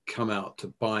 to come out to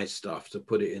buy stuff, to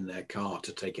put it in their car,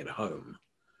 to take it home,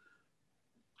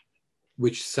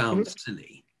 which sounds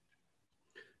silly.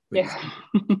 Yeah.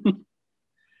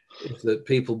 Is that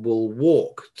people will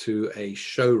walk to a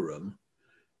showroom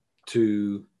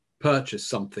to purchase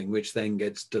something which then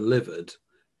gets delivered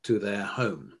to their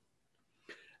home.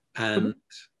 And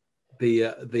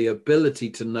the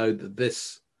ability to know that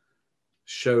this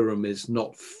showroom is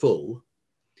not full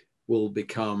will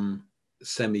become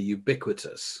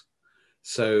semi-ubiquitous.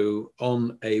 So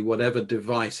on a whatever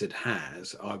device it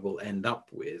has, I will end up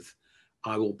with,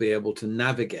 I will be able to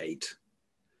navigate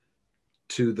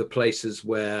to the places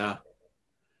where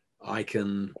I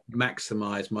can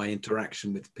maximize my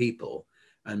interaction with people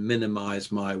and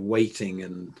minimize my waiting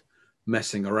and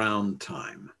messing around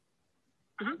time.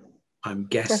 I'm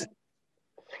guessing.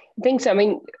 I think so. I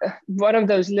mean, one of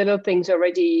those little things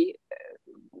already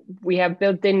we have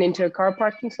built into a car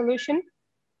parking solution.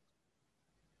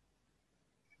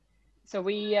 So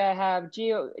we have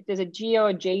there's a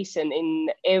geo-adjacent in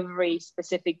every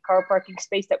specific car parking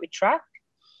space that we track.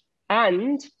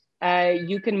 And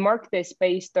you can mark this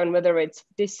based on whether it's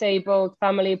disabled,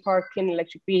 family parking,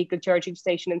 electric vehicle charging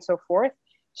station, and so forth.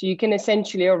 So you can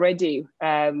essentially already,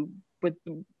 with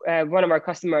one of our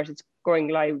customers, it's going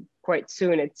live quite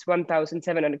soon. It's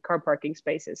 1,700 car parking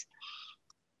spaces.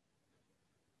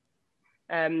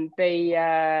 You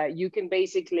can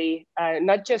basically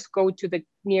not just go to the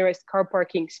nearest car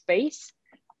park,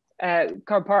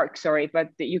 but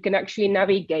you can actually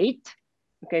navigate.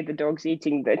 Okay, the dog's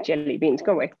eating the jelly beans,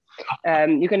 go away.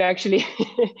 You can actually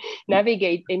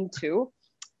navigate into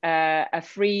a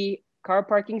free car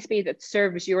parking space that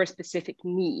serves your specific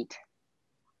need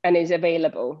and is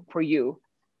available for you.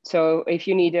 So if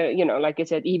you need a, like I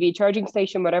said, EV charging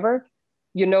station, whatever,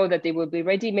 you know that they will be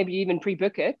ready, maybe you even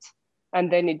pre-book it,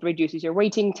 and then it reduces your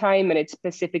waiting time and it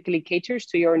specifically caters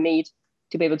to your need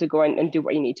to be able to go and do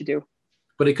what you need to do.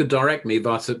 But it could direct me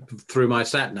through my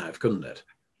sat nav, couldn't it?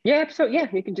 Yeah, so yeah,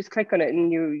 you can just click on it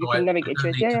and you can navigate to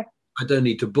it. Yeah. I don't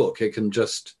need to book. It can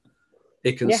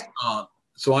start.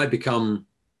 So I become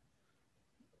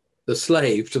the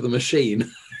slave to the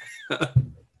machine.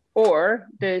 Or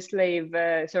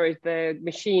the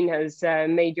machine has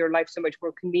made your life so much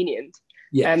more convenient.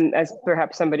 Yeah. As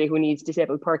perhaps somebody who needs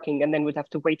disabled parking and then would have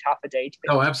to wait half a day to be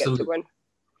able to get to one.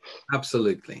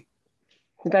 Absolutely.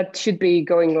 That should be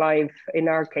going live in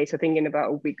our case, I think, in about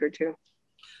a week or two.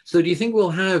 So do you think we'll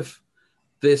have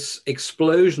this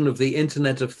explosion of the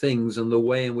Internet of Things and the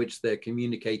way in which they're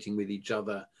communicating with each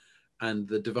other and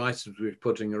the devices we're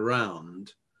putting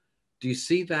around? Do you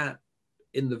see that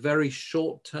in the very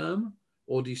short term,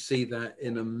 or do you see that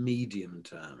in a medium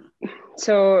term?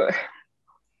 So,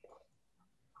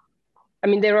 I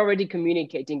mean, they're already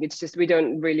communicating. It's just we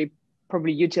don't really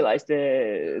probably utilize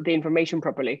the information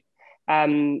properly.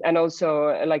 And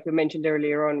also, like we mentioned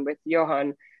earlier on with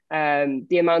Johan,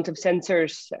 the amount of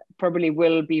sensors probably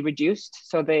will be reduced.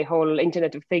 So the whole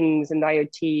Internet of Things and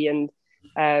IoT and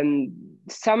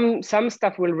some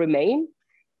stuff will remain,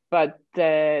 but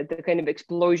the kind of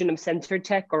explosion of sensor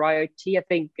tech or IoT, I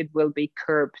think it will be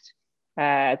curbed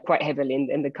quite heavily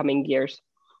in the coming years.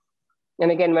 And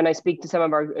again, when I speak to some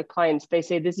of our clients, they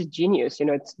say this is genius.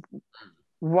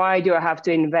 Why do I have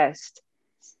to invest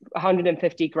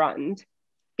 150 grand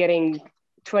getting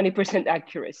 20%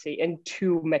 accuracy and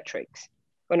 2 metrics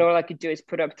when all I could do is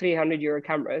put up 300 euro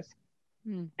cameras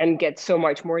and get so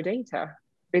much more data?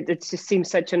 It just seems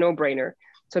such a no-brainer.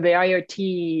 So the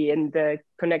IoT and the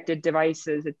connected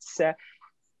devices, it's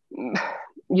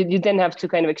you then have to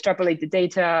kind of extrapolate the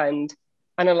data and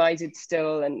analyze it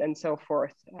still and so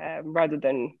forth, rather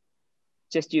than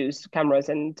just use cameras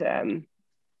and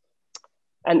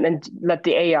let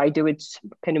the AI do its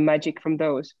kind of magic from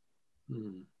those.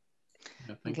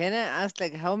 Can I ask,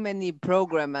 like, how many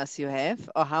programmers you have,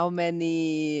 or how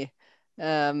many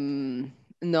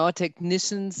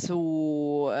technicians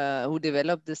who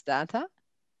develop this data?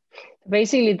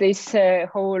 Basically, this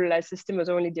whole system was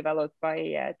only developed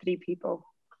by 3 people,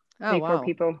 Oh, 4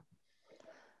 people.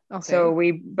 Okay. So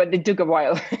but it took a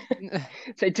while.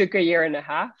 So it took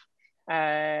 1.5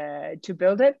 years to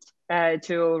build it,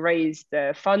 to raise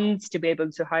the funds to be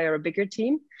able to hire a bigger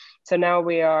team. So now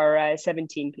we are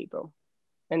 17 people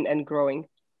and growing.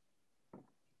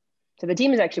 So the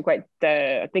team is actually quite,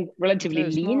 I think, relatively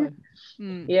lean.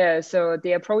 Yeah, so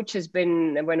the approach has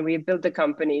been, when we built the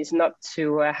company, is not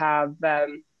to have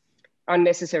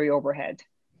unnecessary overhead.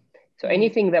 So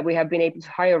anything that we have been able to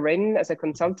hire in as a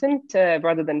consultant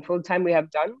rather than full-time, we have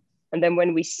done. And then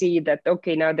when we see that,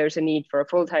 okay, now there's a need for a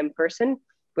full-time person,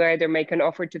 we either make an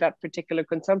offer to that particular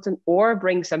consultant or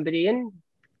bring somebody in,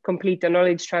 complete the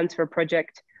knowledge transfer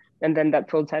project, and then that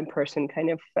full-time person kind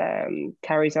of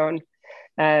carries on.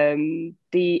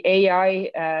 The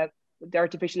AI, the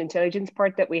artificial intelligence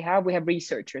part that we have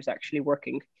researchers actually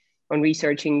working on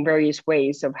researching various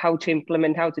ways of how to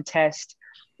implement, how to test.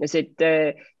 Is it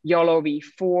YOLO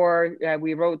v4?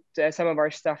 We wrote some of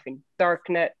our stuff in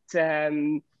Darknet,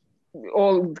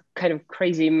 all kind of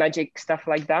crazy magic stuff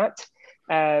like that.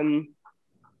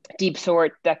 Deep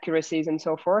sort accuracies and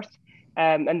so forth.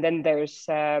 And then there's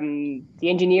the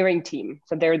engineering team.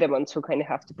 So they're the ones who kind of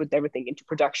have to put everything into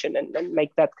production and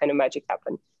make that kind of magic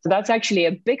happen. So that's actually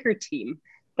a bigger team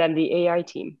than the AI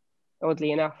team,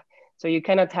 oddly enough. So you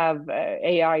cannot have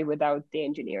AI without the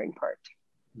engineering part.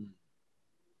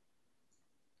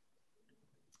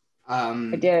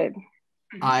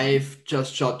 I've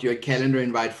just shot you a calendar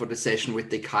invite for the session with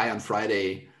Dekai on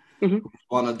Friday.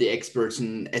 One of the experts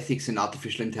in ethics and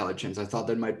artificial intelligence. I thought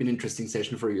that might be an interesting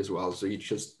session for you as well. So you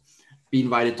just be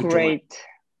invited to join. Great.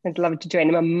 I'd love to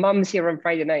join. My mom's here on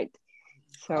Friday night.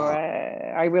 So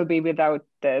I will be without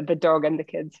the dog and the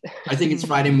kids. I think it's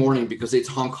Friday morning because it's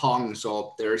Hong Kong.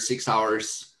 So there are 6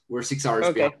 hours. We're 6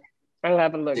 hours behind. I'll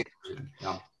have a look.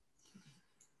 Yeah.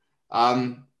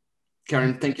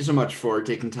 Karen, thank you so much for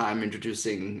taking time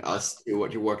introducing us to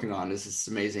what you're working on. This is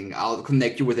amazing. I'll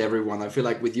connect you with everyone. I feel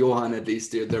like with Johan, at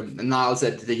least, Niall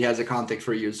said that he has a contact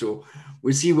for you. So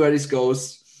we'll see where this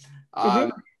goes.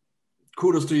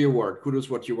 Kudos to your work. Kudos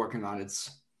what you're working on. It's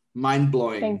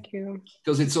mind-blowing. Thank you.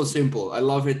 Because it's so simple. I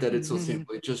love it that it's so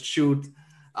simple. You just shoot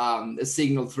a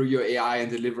signal through your AI and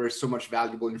deliver so much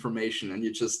valuable information. And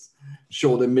you just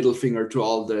show the middle finger to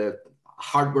all the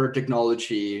hardware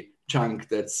technology chunk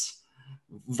that's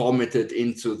vomited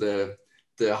into the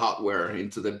hardware,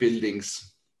 into the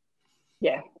buildings.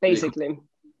 Yeah, basically.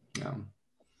 Yeah.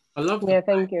 I love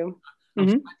thank you.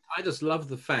 I just love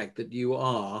the fact that you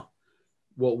are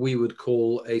what we would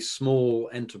call a small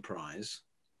enterprise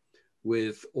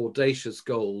with audacious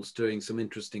goals, doing some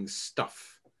interesting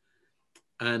stuff.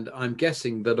 And I'm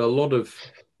guessing that a lot of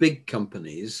big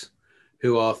companies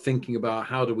who are thinking about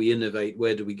how do we innovate,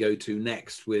 where do we go to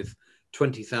next with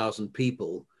 20,000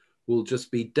 people will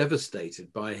just be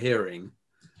devastated by hearing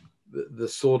the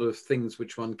sort of things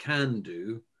which one can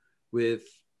do with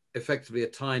effectively a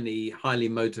tiny, highly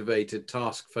motivated,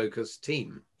 task-focused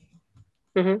team.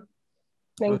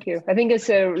 Thank you. I think it's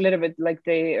a little bit like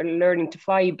the learning to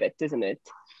fly bit, isn't it?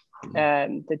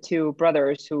 The 2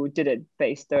 brothers who did it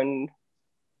based on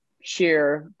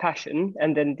sheer passion,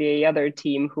 and then the other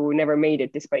team who never made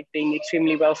it despite being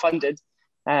extremely well funded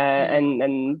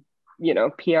and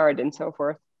PR'd and so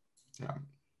forth.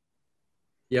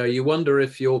 Yeah, you wonder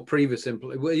if your previous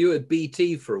employee, were you at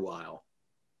BT for a while?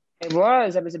 I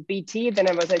was at BT, then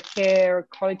I was at Care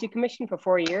Quality Commission for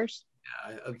 4 years.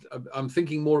 Yeah, I'm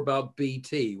thinking more about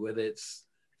BT, where it's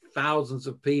thousands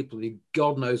of people,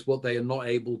 God knows what they are not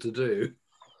able to do.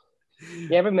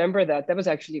 Yeah, I remember that. That was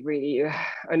actually really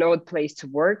an odd place to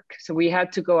work. So we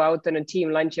had to go out on a team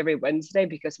lunch every Wednesday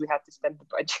because we had to spend the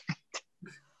budget.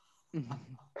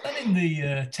 And in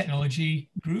the technology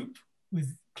group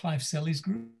with Clive Selly's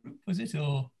group, was it?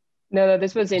 Or no,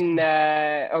 this was in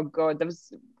that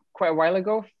was quite a while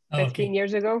ago, 15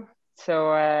 years ago.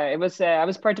 So it was I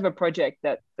was part of a project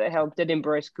that helped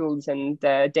Edinburgh schools and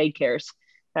daycares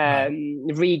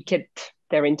re-kit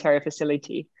their entire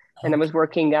facility. And I was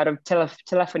working out of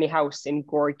Telephony House in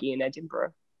Gorgie in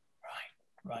Edinburgh.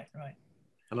 Right.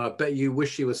 And I bet you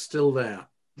wish you were still there.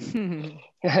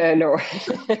 No.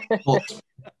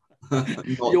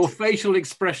 Your facial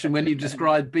expression when you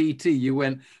described BT, you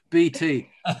went, BT.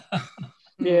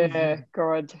 Yeah,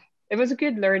 God. It was a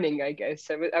good learning, I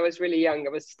guess. I was really young. I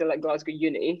was still at Glasgow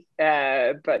Uni.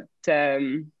 But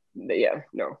yeah,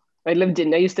 no. I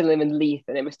used to live in Leith,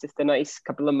 and it was just a nice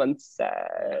couple of months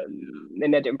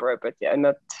in Edinburgh. But yeah,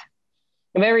 not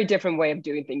a very different way of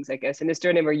doing things, I guess. In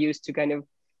Estonia, we're used to kind of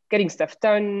getting stuff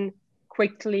done,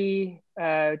 quickly.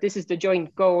 This is the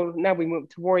joint goal. Now we move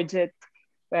towards it.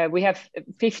 We have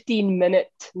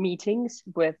 15-minute meetings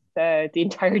with the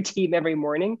entire team every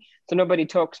morning. So nobody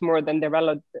talks more than their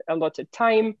allotted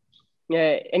time.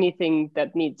 Anything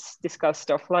that needs discussed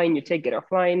offline, you take it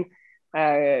offline.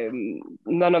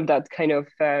 None of that kind of,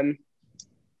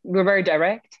 we're very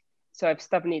direct. So if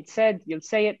stuff needs said, you'll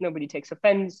say it, nobody takes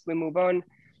offense, we move on.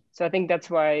 So I think that's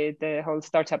why the whole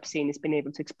startup scene has been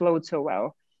able to explode so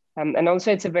well. And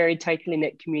also it's a very tightly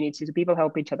knit community, so people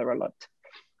help each other a lot.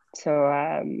 So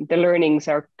the learnings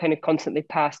are kind of constantly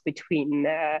passed between,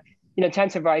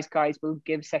 TransferWise guys will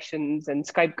give sessions and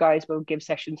Skype guys will give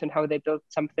sessions on how they built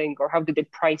something or how they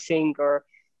did pricing or,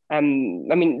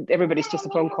 everybody's just a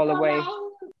phone call away.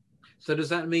 So does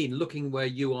that mean, looking where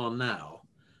you are now,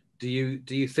 do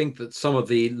you think that some of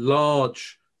the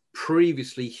large,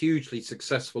 previously hugely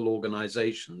successful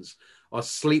organizations are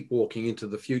sleepwalking into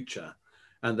the future,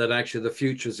 and that actually the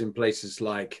future's in places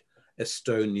like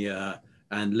Estonia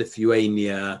and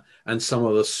Lithuania and some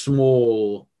of the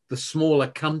smaller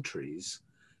countries,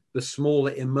 the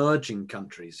smaller emerging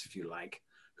countries, if you like,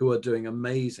 who are doing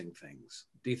amazing things?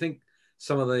 Do you think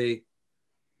some of the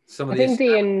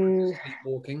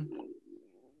sleepwalking?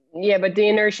 Yeah, but the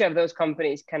inertia of those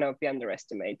companies cannot be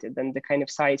underestimated, and the kind of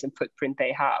size and footprint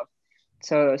they have.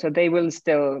 So they will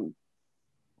still,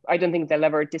 I don't think they'll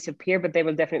ever disappear, but they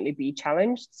will definitely be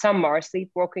challenged. Some are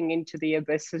sleepwalking into the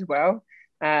abyss as well.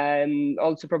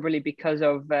 Also probably because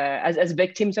of, as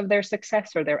victims of their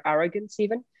success or their arrogance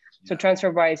even. So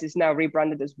TransferWise is now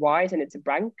rebranded as Wise, and it's a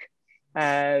bank.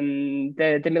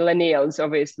 The millennials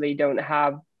obviously don't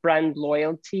have brand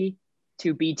loyalty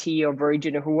to BT or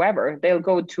Virgin or whoever. They'll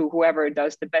go to whoever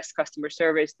does the best customer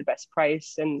service, the best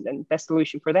price, and best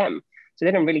solution for them. So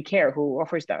they don't really care who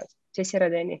offers that.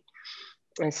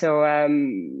 And so I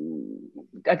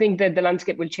think that the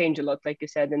landscape will change a lot, like you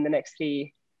said, in the next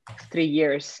three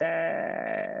years,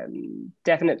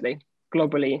 definitely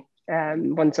globally,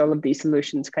 once all of these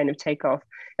solutions kind of take off.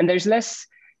 And there's less,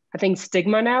 I think,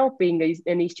 stigma now being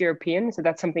an East European. So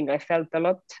that's something I felt a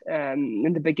lot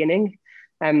in the beginning.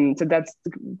 So that's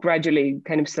gradually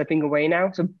kind of slipping away now.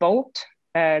 So Bolt,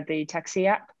 the taxi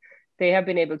app, they have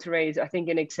been able to raise, I think,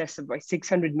 in excess of like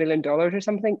 $600 million or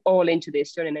something, all into the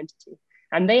Estonian entity.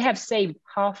 And they have saved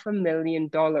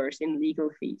 $500,000 in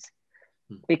legal fees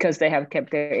because they have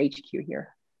kept their HQ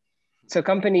here. So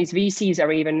companies, VCs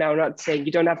are even now not saying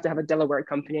you don't have to have a Delaware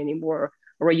company anymore,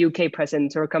 or a UK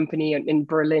presence, or a company in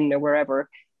Berlin or wherever.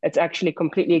 It's actually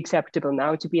completely acceptable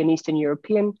now to be an Eastern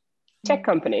European tech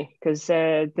company, because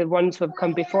the ones who have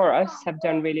come before us have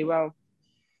done really well.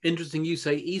 Interesting you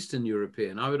say Eastern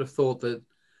European. I would have thought that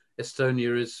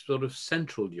Estonia is sort of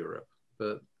Central Europe,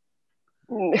 but...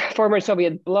 Former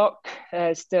Soviet bloc,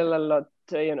 still a lot,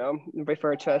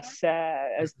 refer to us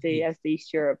as the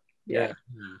East Europe. Yeah.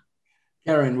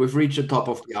 Karen, we've reached the top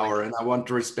of the hour, and I want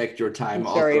to respect your time.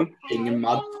 Sorry. Also, being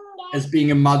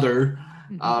a mother.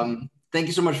 Thank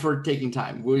you so much for taking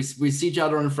time. We see each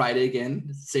other on Friday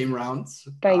again, same rounds.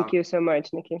 Thank you so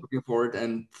much, Nikki. Looking forward,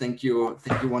 and thank you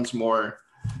once more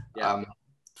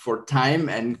for time,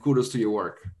 and kudos to your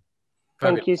work.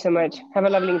 Thank you so much. Have a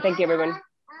lovely evening. Thank you, everyone.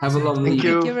 Have a lovely Thank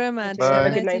you. Thank you very much. Bye.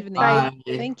 Have a nice Good night. evening. Bye.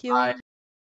 Thank you. Bye.